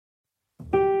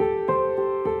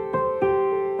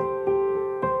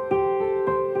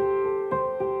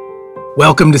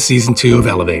Welcome to Season 2 of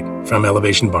Elevate from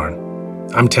Elevation Barn.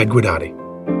 I'm Ted Guidotti.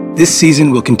 This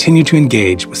season will continue to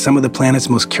engage with some of the planet's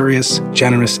most curious,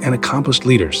 generous, and accomplished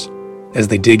leaders as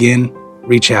they dig in,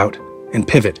 reach out, and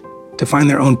pivot to find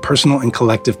their own personal and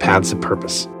collective paths of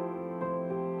purpose.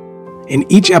 In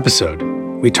each episode,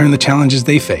 we turn the challenges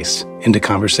they face into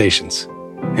conversations,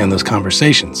 and those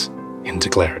conversations into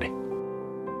clarity.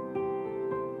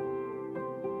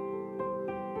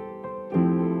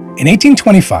 In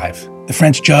 1825, the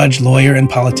French judge, lawyer, and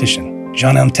politician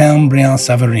Jean-Antoine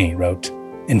Briand-Savarin wrote,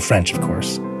 in French, of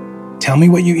course, "Tell me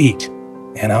what you eat,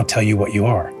 and I'll tell you what you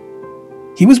are."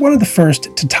 He was one of the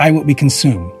first to tie what we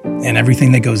consume and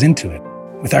everything that goes into it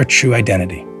with our true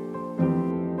identity.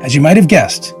 As you might have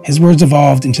guessed, his words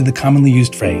evolved into the commonly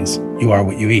used phrase, "You are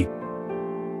what you eat."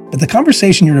 But the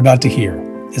conversation you're about to hear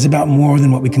is about more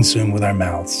than what we consume with our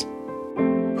mouths.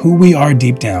 Who we are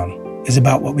deep down is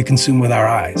about what we consume with our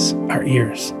eyes, our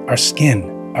ears, our skin,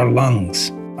 our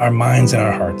lungs, our minds, and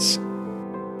our hearts.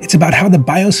 It's about how the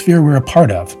biosphere we're a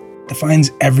part of defines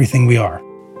everything we are,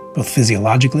 both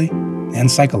physiologically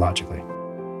and psychologically.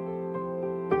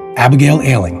 Abigail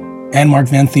Ayling and Mark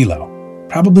Van Thilo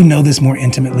probably know this more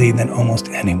intimately than almost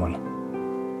anyone.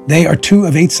 They are 2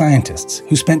 of 8 scientists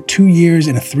who spent 2 years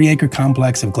in a 3-acre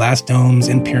complex of glass domes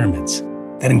and pyramids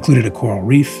that included a coral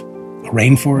reef, a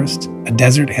rainforest, a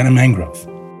desert, and a mangrove.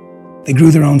 They grew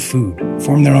their own food,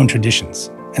 formed their own traditions,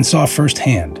 and saw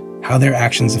firsthand how their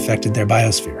actions affected their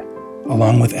biosphere,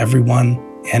 along with everyone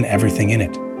and everything in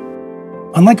it.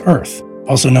 Unlike Earth,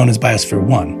 also known as Biosphere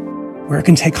 1, where it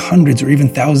can take hundreds or even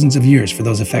thousands of years for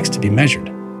those effects to be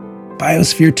measured,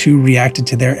 Biosphere 2 reacted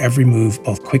to their every move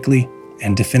both quickly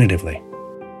and definitively,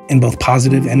 in both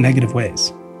positive and negative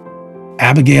ways.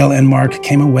 Abigail and Mark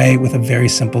came away with a very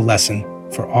simple lesson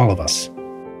for all of us,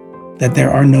 that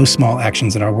there are no small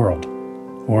actions in our world,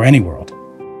 or any world,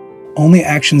 only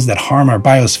actions that harm our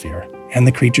biosphere and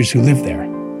the creatures who live there,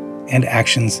 and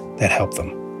actions that help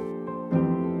them.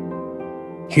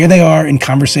 Here they are in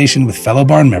conversation with fellow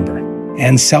barn member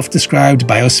and self-described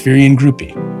biospherian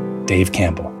groupie, Dave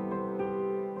Campbell.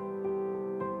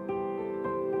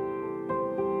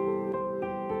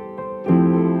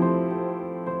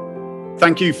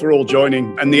 Thank you for all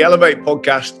joining. And the Elevate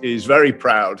podcast is very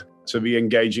proud to be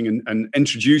engaging and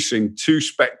introducing 2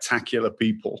 spectacular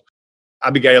people,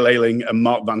 Abigail Ayling and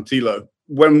Mark Van Thilo.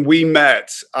 When we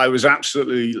met, I was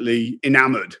absolutely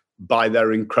enamored by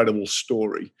their incredible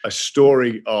story, a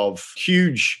story of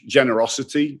huge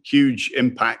generosity, huge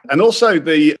impact, and also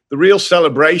the real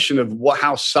celebration of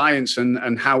how science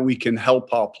and how we can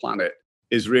help our planet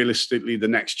is realistically the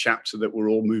next chapter that we're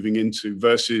all moving into,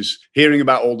 versus hearing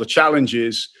about all the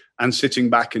challenges and sitting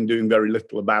back and doing very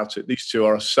little about it. These 2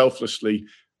 are selflessly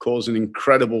causing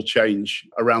incredible change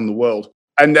around the world.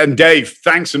 And then Dave,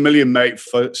 thanks a million, mate,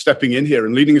 for stepping in here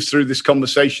and leading us through this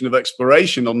conversation of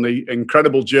exploration on the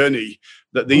incredible journey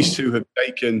that these 2 have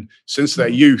taken since their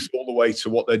youth all the way to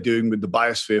what they're doing with the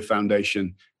Biosphere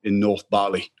Foundation in North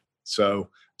Bali. So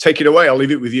take it away. I'll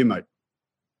leave it with you, mate.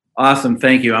 Awesome.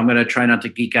 Thank you. I'm going to try not to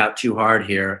geek out too hard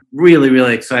here. Really,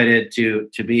 really excited to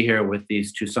be here with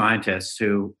these 2 scientists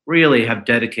who really have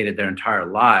dedicated their entire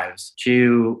lives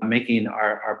to making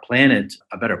our planet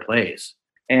a better place.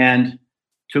 And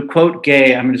to quote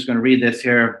Gay, I'm just going to read this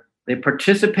here. They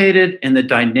participated in the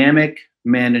dynamic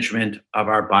management of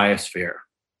our biosphere.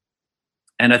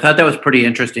 And I thought that was pretty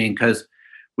interesting because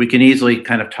we can easily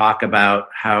kind of talk about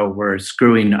how we're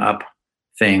screwing up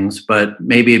things, but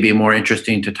maybe it'd be more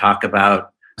interesting to talk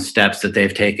about steps that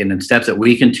they've taken and steps that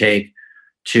we can take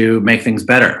to make things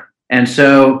better. And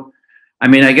so, I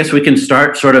mean, I guess we can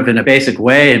start sort of in a basic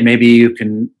way, and maybe you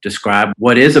can describe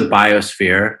what is a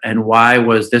biosphere and why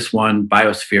was this one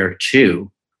Biosphere 2,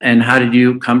 and how did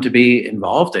you come to be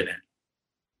involved in it?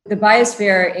 The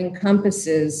biosphere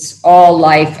encompasses all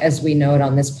life as we know it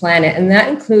on this planet, and that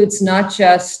includes not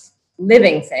just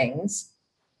living things,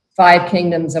 5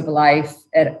 kingdoms of life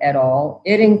at all.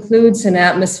 It includes an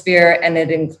atmosphere, and it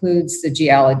includes the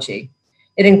geology.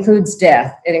 It includes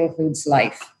death. It includes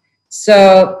life.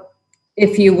 So,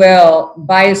 if you will,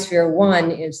 Biosphere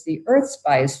 1 is the Earth's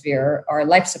biosphere, our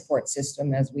life support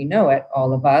system as we know it,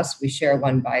 all of us. We share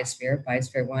one biosphere,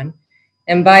 Biosphere 1.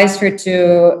 And Biosphere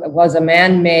 2 was a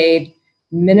man-made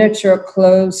miniature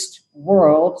closed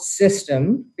world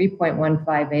system,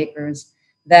 3.15 acres,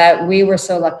 that we were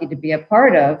so lucky to be a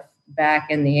part of back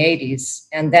in the 80s,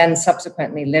 and then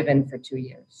subsequently live in for 2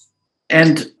 years.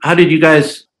 And how did you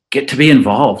guys get to be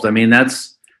involved? I mean,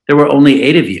 there were only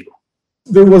 8 of you.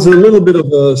 There was a little bit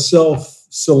of a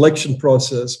self-selection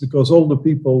process because all the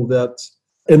people that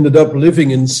ended up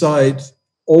living inside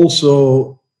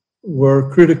also were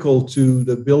critical to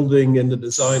the building and the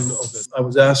design of it. I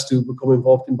was asked to become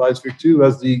involved in Biosphere 2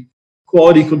 as the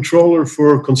quality controller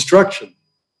for construction.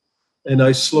 And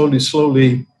I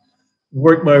slowly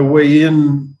worked my way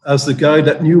in as the guy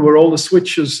that knew where all the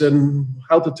switches and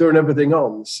how to turn everything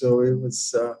on. So it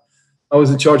was, I was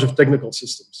in charge of technical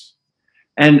systems.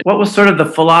 And what was sort of the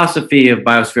philosophy of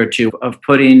Biosphere 2 of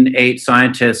putting 8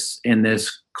 scientists in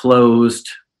this closed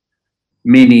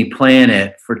mini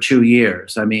planet for 2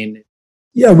 years? I mean,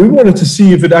 yeah, we wanted to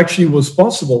see if it actually was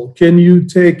possible. Can you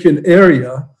take an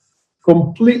area,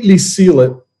 completely seal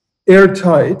it,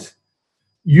 airtight,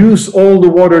 use all the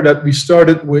water that we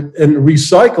started with and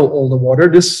recycle all the water?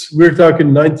 This, we're talking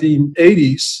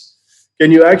 1980s.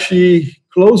 Can you actually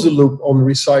close the loop on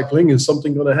recycling? Is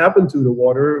something going to happen to the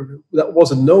water? That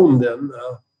wasn't known then.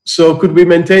 So could we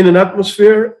maintain an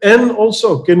atmosphere? And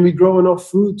also, can we grow enough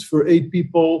food for 8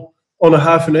 people on a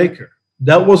half an acre?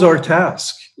 That was our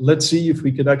task. Let's see if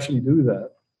we could actually do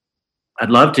that. I'd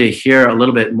love to hear a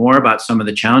little bit more about some of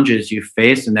the challenges you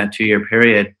faced in that 2-year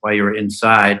period while you were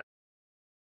inside.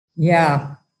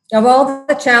 Yeah. Of all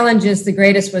the challenges, the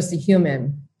greatest was the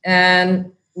human.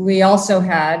 And we also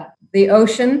had the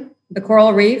ocean. The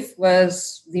coral reef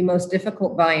was the most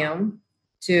difficult biome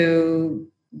to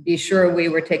be sure we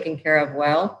were taking care of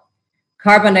well.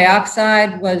 Carbon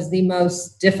dioxide was the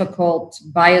most difficult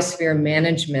biosphere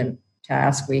management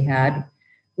task we had.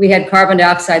 We had carbon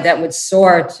dioxide that would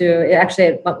soar to, it actually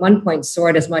at one point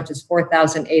soared as much as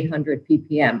 4,800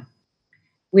 ppm.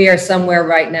 We are somewhere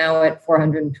right now at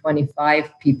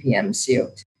 425 ppm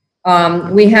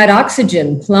CO2. We had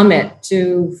oxygen plummet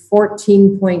to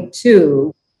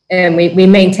 14.2, and we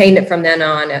maintained it from then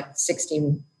on at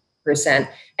 16%.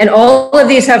 And all of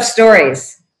these have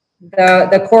stories.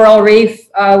 The coral reef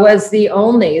was the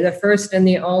first and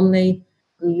the only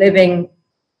living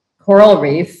coral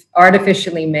reef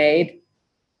artificially made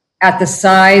at the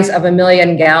size of 1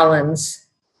 million gallons.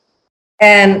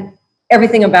 And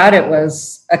everything about it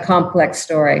was a complex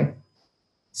story.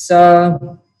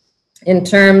 So in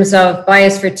terms of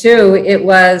Biosphere 2, it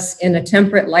was in a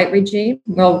temperate light regime.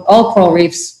 Well, all coral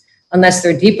reefs, unless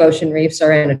they're deep ocean reefs,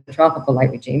 are in a tropical light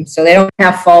regime. So they don't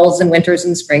have falls and winters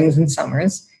and springs and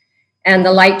summers. And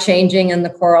the light changing and the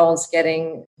corals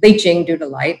getting bleaching due to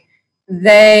light.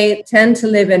 They tend to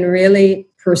live in really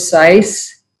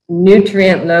precise,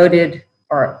 nutrient-loaded,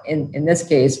 or in this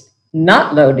case,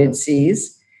 not loaded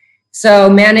seas. So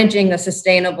managing a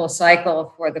sustainable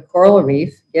cycle for the coral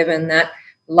reef, given that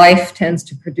life tends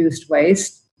to produce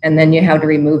waste, and then you have to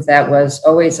remove that, was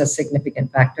always a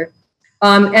significant factor.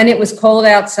 And it was cold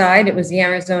outside. It was the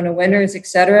Arizona winters, et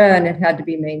cetera, and it had to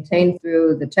be maintained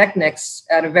through the techniques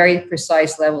at a very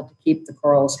precise level to keep the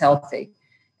corals healthy.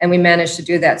 And we managed to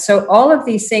do that. So all of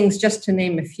these things, just to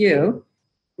name a few,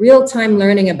 real-time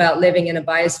learning about living in a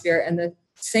biosphere, and the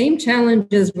same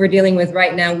challenges we're dealing with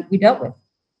right now, we dealt with.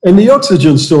 And the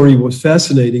oxygen story was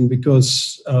fascinating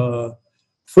because,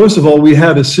 first of all, we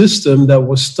had a system that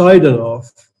was tight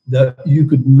enough that you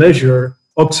could measure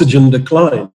oxygen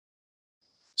decline.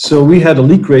 So we had a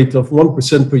leak rate of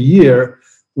 1% per year,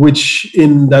 which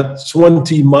in that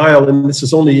 20 mile, and this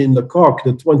is only in the cork,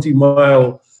 the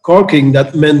 20-mile corking,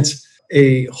 that meant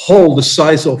a hole the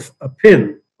size of a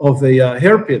pin, of a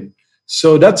hairpin.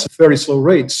 So that's a very slow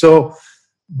rate. So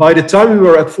by the time we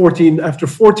were at 14, after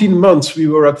 14 months, we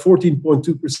were at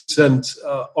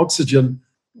 14.2% oxygen.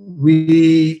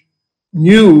 We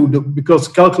knew, because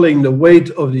calculating the weight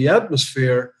of the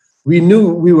atmosphere, we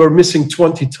knew we were missing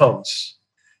 20 tons.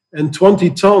 And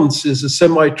 20 tons is a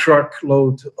semi-truck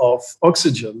load of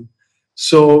oxygen.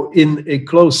 So in a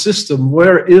closed system,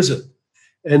 where is it?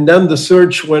 And then the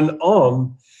search went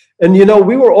on. And, you know,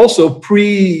 we were also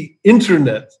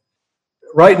pre-internet.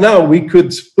 Right now, we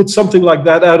could put something like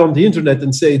that out on the internet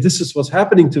and say, this is what's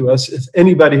happening to us, if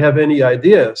anybody have any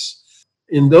ideas.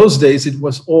 In those days, it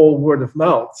was all word of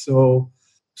mouth. So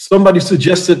somebody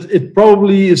suggested it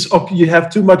probably is, you have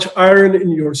too much iron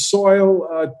in your soil,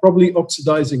 probably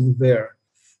oxidizing there.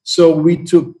 So we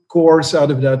took cores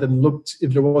out of that and looked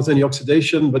if there was any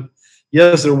oxidation, but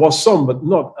yes, there was some, but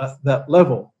not at that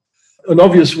level. An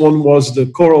obvious one was the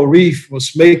coral reef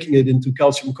was making it into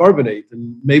calcium carbonate,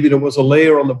 and maybe there was a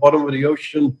layer on the bottom of the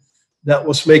ocean that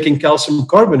was making calcium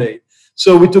carbonate.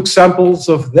 So we took samples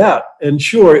of that, and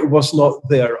sure, it was not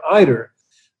there either.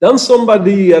 Then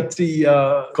somebody at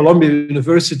the Columbia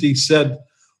University said,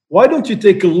 why don't you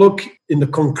take a look in the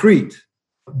concrete?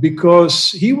 Because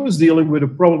he was dealing with a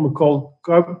problem called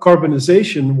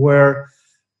carbonization, where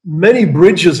many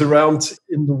bridges around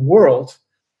in the world,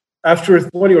 after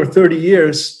 20 or 30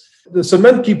 years, the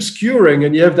cement keeps curing,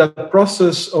 and you have that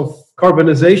process of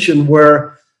carbonization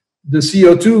where the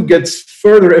CO2 gets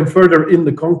further and further in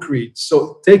the concrete.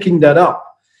 So taking that up.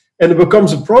 And it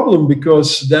becomes a problem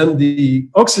because then the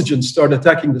oxygen started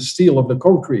attacking the steel of the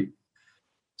concrete.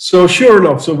 So sure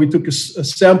enough, so we took a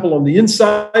sample on the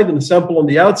inside and a sample on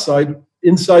the outside.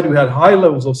 Inside we had high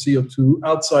levels of CO2,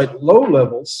 outside low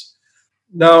levels.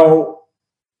 Now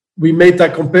we made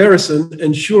that comparison,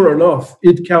 and sure enough,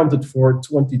 it counted for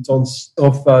 20 tons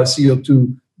of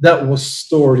CO2 that was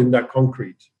stored in that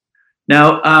concrete.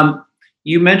 Now,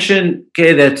 you mentioned,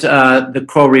 Kay, that the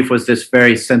coral reef was this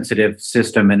very sensitive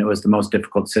system, and it was the most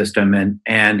difficult system.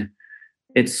 And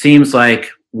it seems like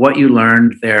what you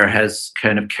learned there has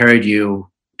kind of carried you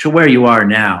to where you are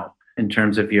now in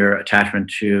terms of your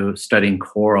attachment to studying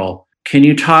coral. Can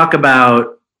you talk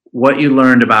about what you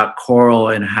learned about coral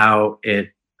and how it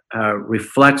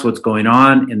reflects what's going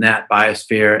on in that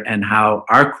biosphere, and how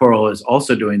our coral is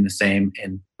also doing the same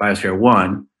in Biosphere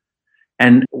 1,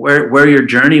 and where your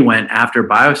journey went after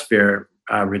Biosphere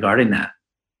regarding that?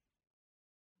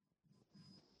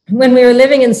 When we were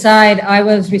living inside, I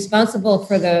was responsible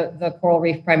for the coral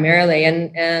reef primarily,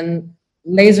 and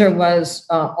Laser was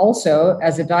also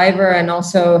as a diver and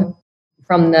also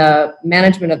from the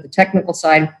management of the technical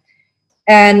side.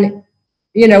 And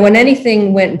you know, when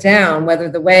anything went down, whether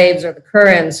the waves or the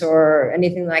currents or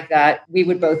anything like that, we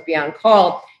would both be on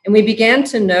call. And we began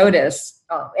to notice,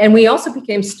 and we also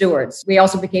became stewards. We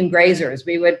also became grazers.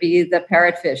 We would be the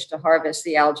parrotfish to harvest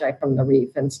the algae from the reef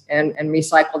and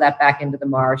recycle that back into the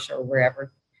marsh or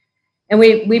wherever. And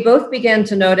we both began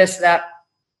to notice that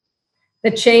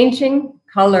the changing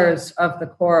colors of the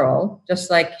coral,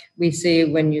 just like we see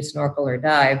when you snorkel or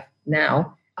dive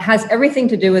now, has everything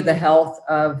to do with the health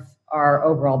of our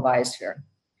overall biosphere.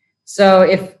 So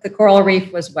if the coral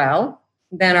reef was well,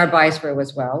 then our biosphere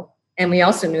was well. And we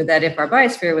also knew that if our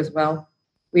biosphere was well,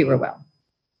 we were well.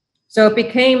 So it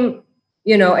became,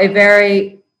 you know,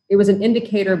 it was an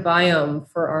indicator biome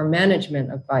for our management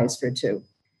of Biosphere 2,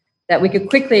 that we could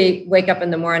quickly wake up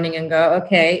in the morning and go,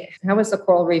 okay, how is the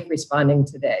coral reef responding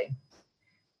today?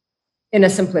 In a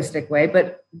simplistic way,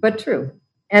 but true.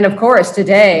 And of course,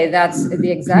 today, that's the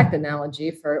exact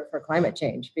analogy for climate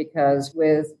change, because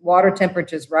with water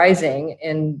temperatures rising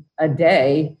in a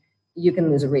day, you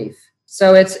can lose a reef.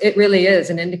 So it really is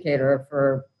an indicator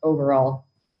for overall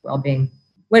well-being.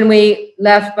 When we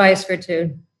left Biosphere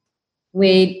 2,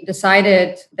 we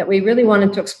decided that we really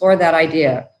wanted to explore that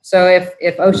idea. So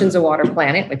if ocean's a water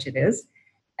planet, which it is,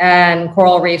 and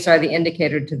coral reefs are the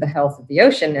indicator to the health of the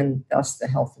ocean and thus the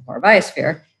health of our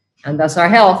biosphere, and thus our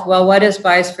health, well, what is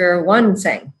Biosphere 1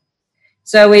 saying?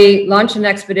 So we launched an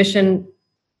expedition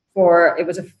it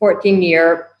was a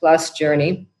 14-year plus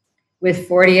journey with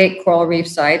 48 coral reef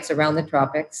sites around the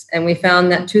tropics. And we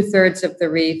found that 2/3 of the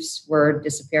reefs were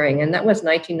disappearing. And that was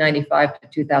 1995 to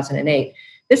 2008.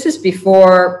 This is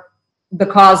before the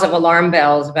cause of alarm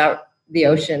bells about the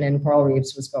ocean and coral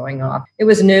reefs was going off. It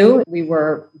was new. We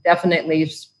were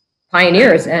definitely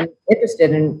pioneers and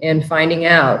interested in finding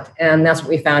out. And that's what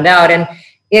we found out. And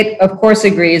it, of course,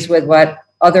 agrees with what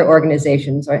other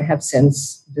organizations have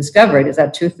since discovered, is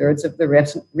that 2/3 of the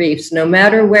reefs, no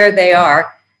matter where they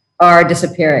are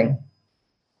disappearing.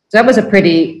 So that was a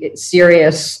pretty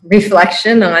serious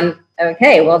reflection on,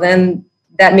 okay, well, then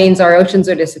that means our oceans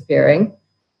are disappearing.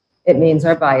 It means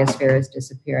our biosphere is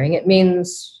disappearing. It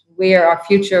means our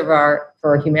future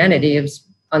for humanity is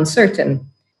uncertain.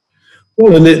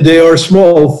 Well, and they are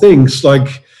small things.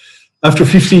 Like after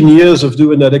 15 years of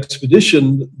doing that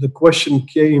expedition, the question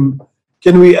came,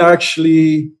 can we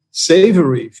actually save a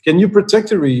reef? Can you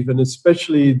protect a reef? And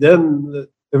especially then,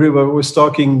 everybody was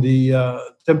talking the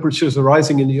temperatures are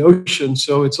rising in the ocean,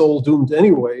 so it's all doomed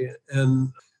anyway.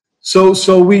 And so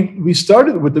we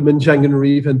started with the Minjangan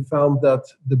Reef and found that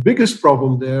the biggest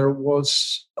problem there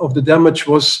of the damage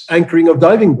was anchoring of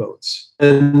diving boats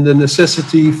and the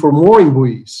necessity for mooring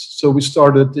buoys. So we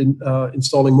started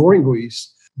installing mooring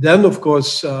buoys. Then, of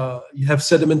course, you have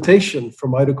sedimentation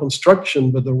from either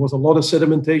construction, but there was a lot of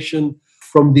sedimentation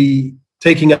from the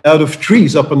taking out of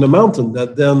trees up on the mountain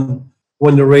that then,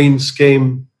 when the rains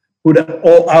came, put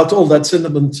all that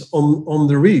sediment on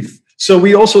the reef. So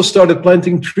we also started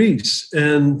planting trees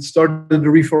and started the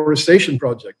reforestation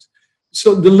project.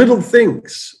 So the little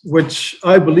things, which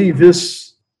I believe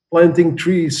is planting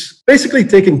trees, basically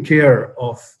taking care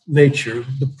of nature,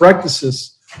 the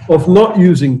practices of not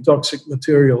using toxic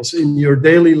materials in your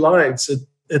daily lives,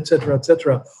 et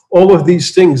cetera, all of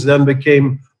these things then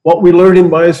became what we learned in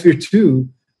Biosphere 2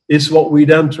 is what we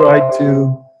then tried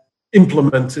to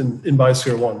implement in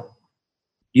Biosphere 1.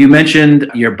 You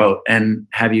mentioned your boat, and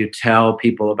have you tell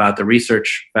people about the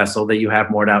research vessel that you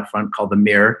have moored out front called the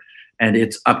Mirror and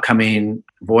its upcoming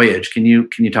voyage. Can you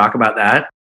talk about that?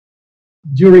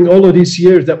 During all of these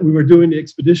years that we were doing the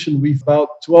expedition,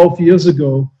 about 12 years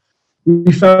ago,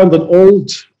 we found an old,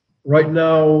 right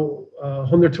now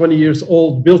 120 years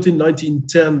old, built in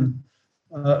 1910,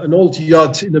 an old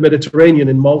yacht in the Mediterranean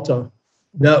in Malta.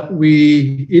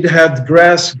 It had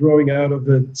grass growing out of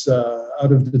it,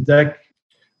 out of the deck.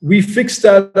 We fixed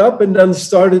that up and then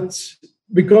started,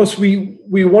 because we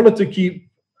wanted to keep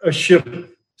a ship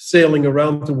sailing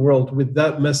around the world with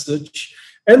that message,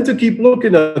 and to keep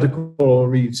looking at the coral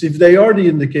reefs. If they are the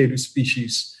indicator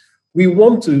species, we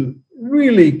want to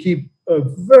really keep a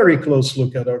very close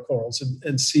look at our corals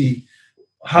and see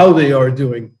how they are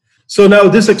doing. So now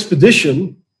this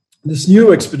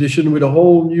new expedition with a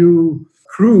whole new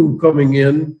crew coming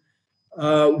in,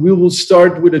 we will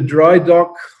start with a dry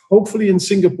dock, hopefully in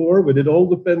Singapore, but it all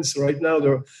depends right now.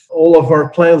 All of our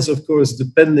plans, of course,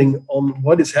 depending on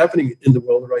what is happening in the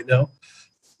world right now.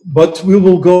 But we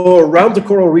will go around the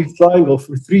Coral Reef Triangle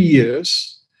for 3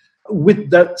 years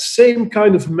with that same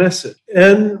kind of message,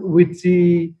 and with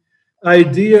the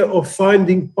idea of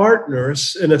finding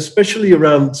partners, and especially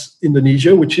around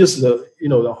Indonesia, which is the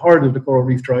heart of the Coral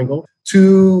Reef Triangle,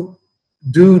 to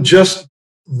do just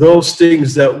those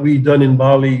things that we done in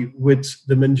Bali with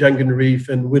the Menjangan Reef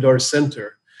and with our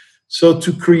center. So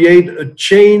to create a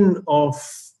chain of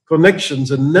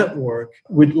connections and network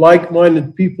with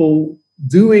like-minded people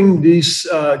doing these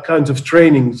kinds of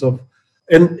trainings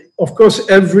and of course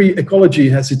every ecology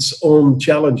has its own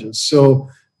challenges. So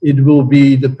it will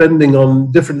be depending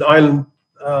on different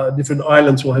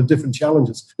islands will have different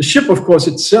challenges. The ship, of course,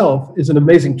 itself is an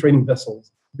amazing training vessel,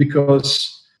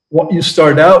 because what you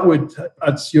start out with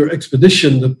at your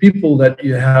expedition, the people that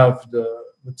you have, the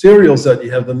materials that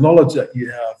you have, the knowledge that you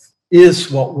have,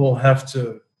 is what will have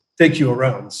to take you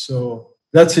around. So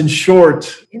that's in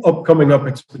short, upcoming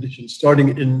expedition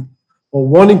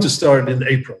wanting to start in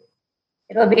April.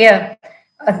 It'll be a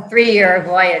 3-year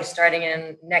voyage starting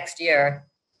in next year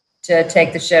to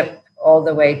take the ship all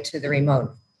the way to the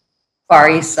remote far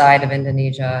east side of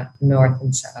Indonesia, north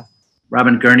and south.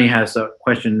 Robin Gurney has a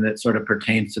question that sort of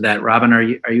pertains to that. Robin, are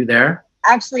you there?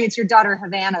 Actually, it's your daughter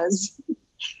Havana's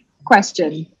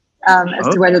question as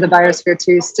to whether the Biosphere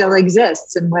 2 still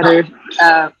exists, and whether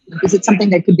is it something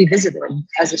that could be visited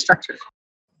as a structure?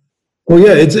 Well,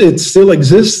 yeah, it still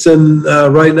exists, and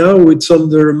right now it's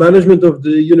under management of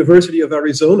the University of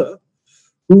Arizona,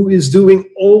 who is doing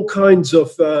all kinds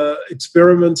of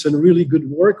experiments and really good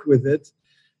work with it.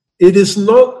 It is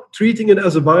not treating it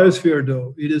as a biosphere,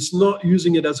 though. It is not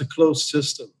using it as a closed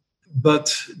system,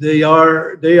 but they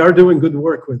are doing good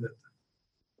work with it.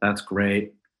 That's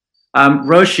great.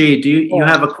 Roshi, do you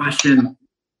have a question?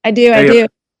 I do.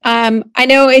 I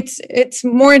know it's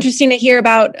more interesting to hear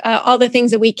about all the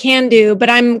things that we can do, but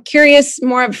I'm curious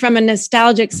more from a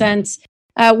nostalgic sense.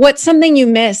 What's something you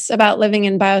miss about living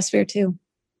in Biosphere 2?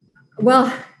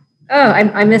 Well,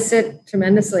 I miss it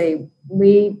tremendously.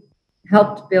 We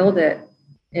helped build it.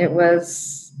 It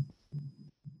was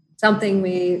something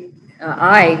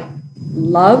I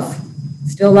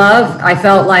still love. I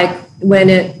felt like when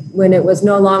it was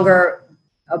no longer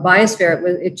a biosphere,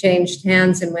 it changed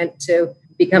hands and went to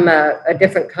become a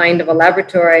different kind of a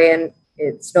laboratory, and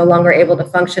it's no longer able to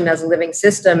function as a living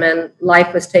system, and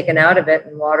life was taken out of it,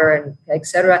 and water and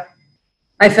etc.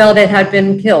 I felt it had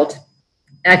been killed.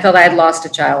 I felt I had lost a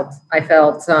child. I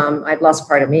felt I'd lost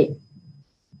part of me.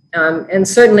 And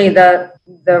certainly the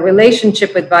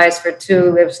relationship with Biosphere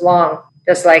 2 lives long,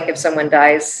 just like if someone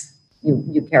dies,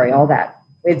 you carry all that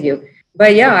with you.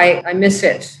 But yeah, I miss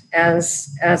it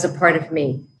as a part of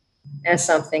me, as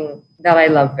something that I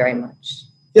love very much.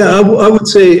 Yeah, I would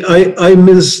say I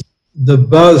miss the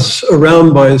buzz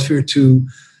around Biosphere 2,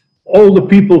 all the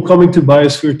people coming to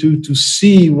Biosphere 2 to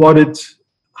see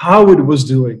how it was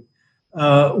doing,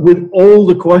 with all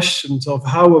the questions of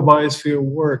how a biosphere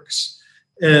works,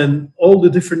 and all the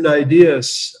different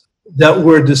ideas that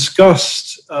were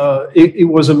discussed. It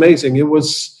was amazing. It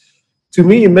was, to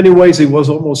me, in many ways, it was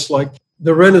almost like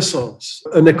the Renaissance,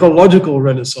 an ecological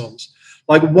Renaissance.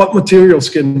 Like, what materials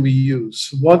can we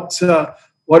use? What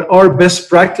are best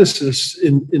practices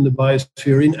in the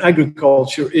biosphere, in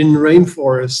agriculture, in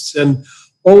rainforests, and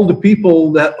all the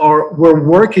people that were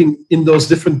working in those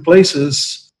different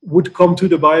places would come to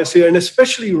the biosphere. And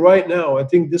especially right now, I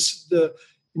think to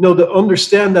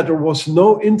understand that there was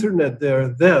no internet there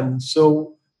then,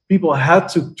 so people had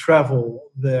to travel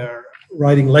there,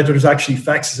 writing letters, actually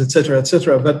faxes,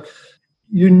 etc. But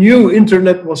you knew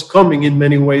internet was coming in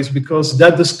many ways, because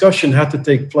that discussion had to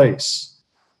take place.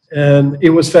 And it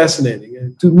was fascinating.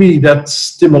 And to me, that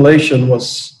stimulation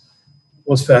was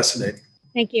fascinating.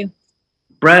 Thank you.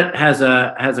 Brett has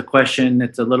a question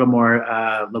that's a little more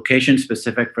location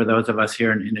specific for those of us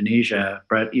here in Indonesia.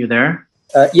 Brett, you there?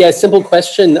 Yeah, simple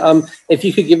question. If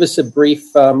you could give us a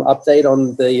brief update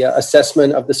on the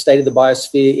assessment of the state of the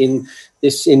biosphere in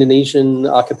this Indonesian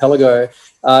archipelago,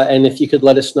 and if you could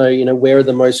let us know, where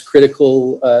the most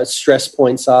critical stress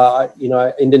points are.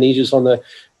 Indonesia's on the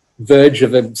verge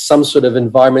of some sort of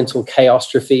environmental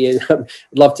catastrophe. I'd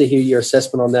love to hear your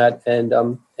assessment on that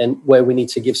and where we need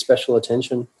to give special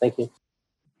attention. Thank you.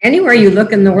 Anywhere you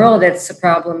look in the world, it's a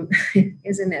problem,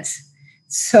 isn't it?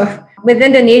 So with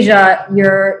Indonesia,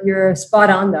 you're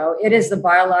spot on, though. It is the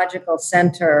biological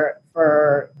center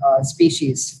for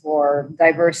species, for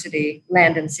diversity,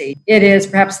 land and sea. It is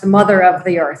perhaps the mother of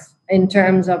the earth in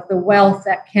terms of the wealth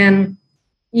that can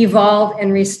evolve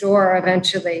and restore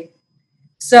eventually.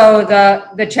 So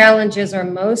the challenges are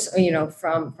most,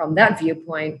 from that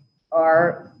viewpoint,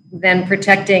 are then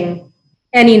protecting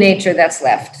any nature that's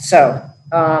left. So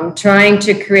trying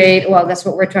to create, that's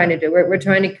what we're trying to do. We're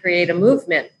trying to create a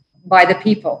movement by the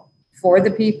people, for the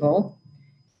people,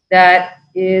 that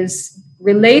is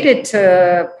related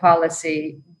to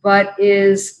policy, but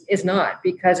is not,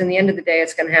 because in the end of the day,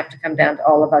 it's going to have to come down to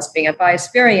all of us being a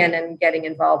biospherean and getting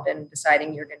involved in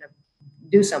deciding you're going to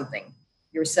do something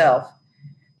yourself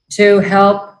to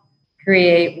help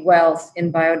create wealth in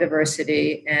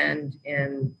biodiversity and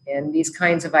in these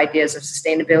kinds of ideas of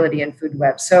sustainability and food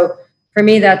webs. So for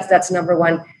me, that's number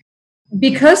one.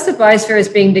 Because the biosphere is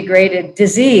being degraded,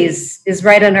 disease is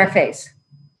right on our face.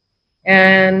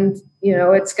 And,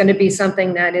 it's going to be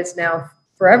something that is now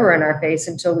forever in our face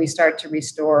until we start to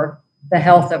restore the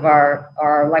health of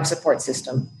our life support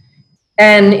system.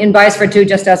 And in Biosphere 2,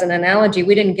 just as an analogy,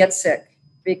 we didn't get sick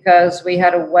because we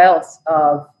had a wealth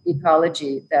of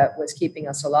ecology that was keeping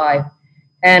us alive.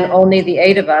 And only the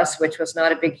 8 of us, which was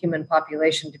not a big human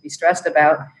population to be stressed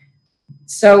about.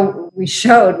 So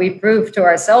we proved to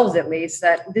ourselves at least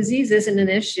that disease isn't an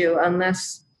issue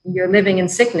unless you're living in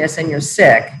sickness and you're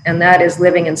sick. And that is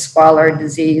living in squalor,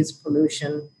 disease,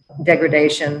 pollution,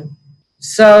 degradation.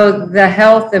 So the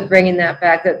health of bringing that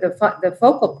back, the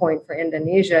focal point for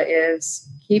Indonesia is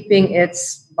keeping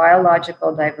its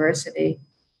biological diversity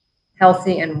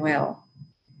healthy and well.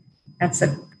 That's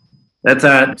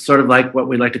sort of like what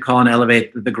we like to call in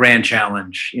Elevate the grand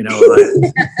challenge, And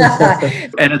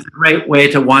it's a great way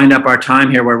to wind up our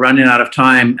time here. We're running out of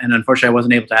time, and unfortunately I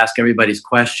wasn't able to ask everybody's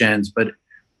questions, but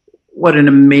what an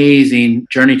amazing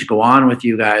journey to go on with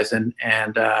you guys. And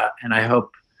I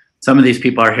hope some of these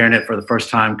people are hearing it for the first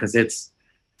time, because it's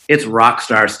rock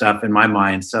star stuff in my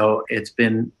mind. So it's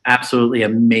been absolutely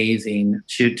amazing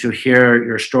to hear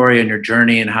your story and your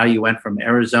journey and how you went from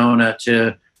Arizona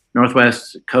to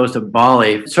northwest coast of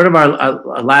Bali. Sort of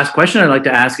our last question I'd like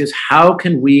to ask is, how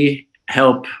can we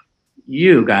help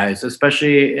you guys,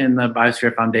 especially in the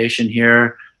Biosphere Foundation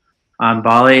here on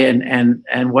Bali,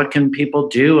 and what can people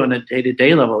do on a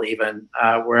day-to-day level, even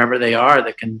wherever they are,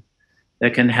 that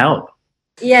can help?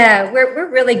 Yeah, we're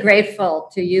really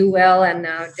grateful to you, Will, and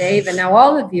now Dave, and now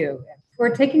all of you for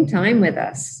taking time with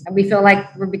us. We feel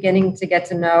like we're beginning to get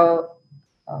to know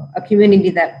a community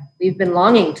that we've been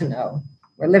longing to know.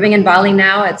 We're living in Bali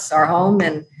now. It's our home,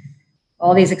 and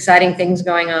all these exciting things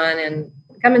going on. And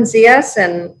come and see us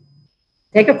and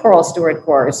take a Coral Steward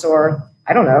course, or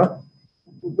I don't know.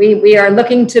 We are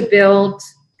looking to build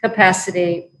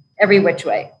capacity every which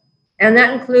way. And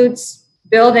that includes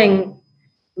building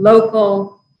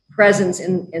local presence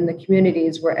in the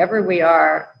communities wherever we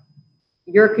are,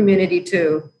 your community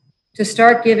too, to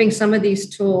start giving some of these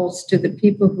tools to the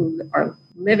people who are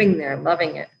living there,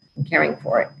 loving it, and caring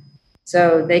for it,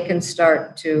 so they can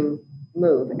start to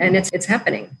move. And it's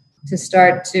happening, to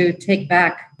start to take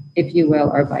back, if you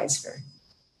will, our biosphere.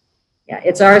 Yeah,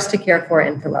 it's ours to care for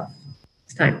and to love.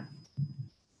 It's time.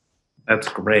 That's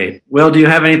great. Will, do you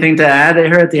have anything to add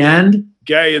here at the end?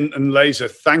 Gay and Laser,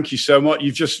 thank you so much.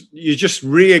 You just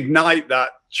reignite that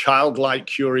childlike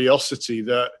curiosity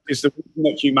that is the reason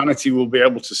that humanity will be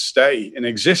able to stay in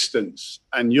existence.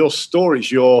 And your stories,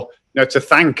 to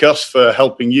thank us for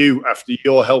helping you after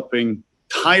you're helping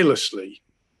tirelessly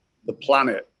the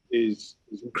planet is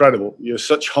incredible. You're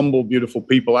such humble, beautiful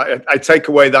people. I take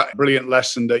away that brilliant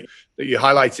lesson that you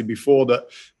highlighted before, that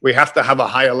we have to have a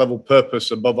higher level purpose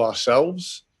above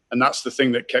ourselves. And that's the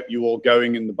thing that kept you all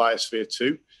going in the Biosphere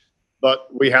too. But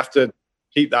we have to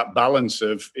keep that balance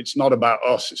of, it's not about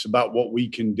us, it's about what we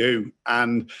can do.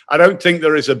 And I don't think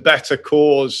there is a better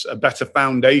cause, a better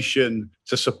foundation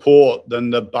to support than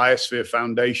the Biosphere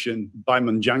Foundation by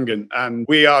Munjangan. And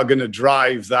we are going to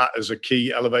drive that as a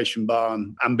key Elevation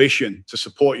Barn ambition, to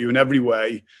support you in every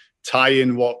way, tie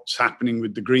in what's happening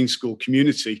with the Green School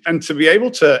community, and to be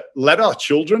able to let our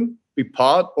children be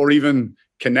part or even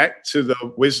connect to the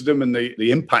wisdom and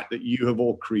the impact that you have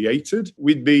all created.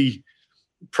 We'd be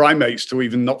primates to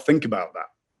even not think about that.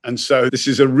 And so this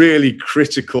is a really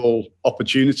critical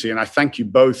opportunity. And I thank you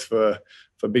both for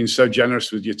being so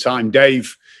generous with your time.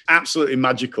 Dave, absolutely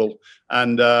magical.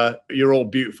 And you're all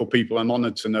beautiful people. I'm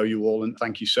honored to know you all. And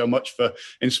thank you so much for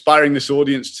inspiring this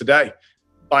audience today.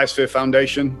 Biosphere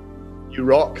Foundation, you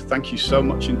rock. Thank you so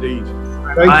much indeed.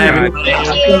 Bye, everybody. Thank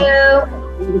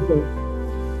you.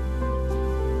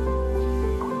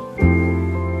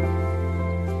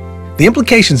 The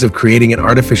implications of creating an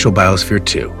artificial biosphere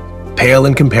 2 pale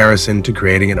in comparison to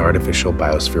creating an artificial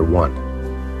biosphere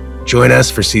 1. Join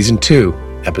us for Season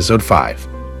 2, Episode 5,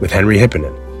 with Henry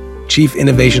Hipponen, Chief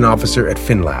Innovation Officer at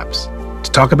FinLabs,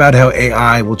 to talk about how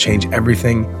AI will change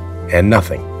everything and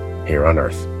nothing here on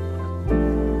Earth.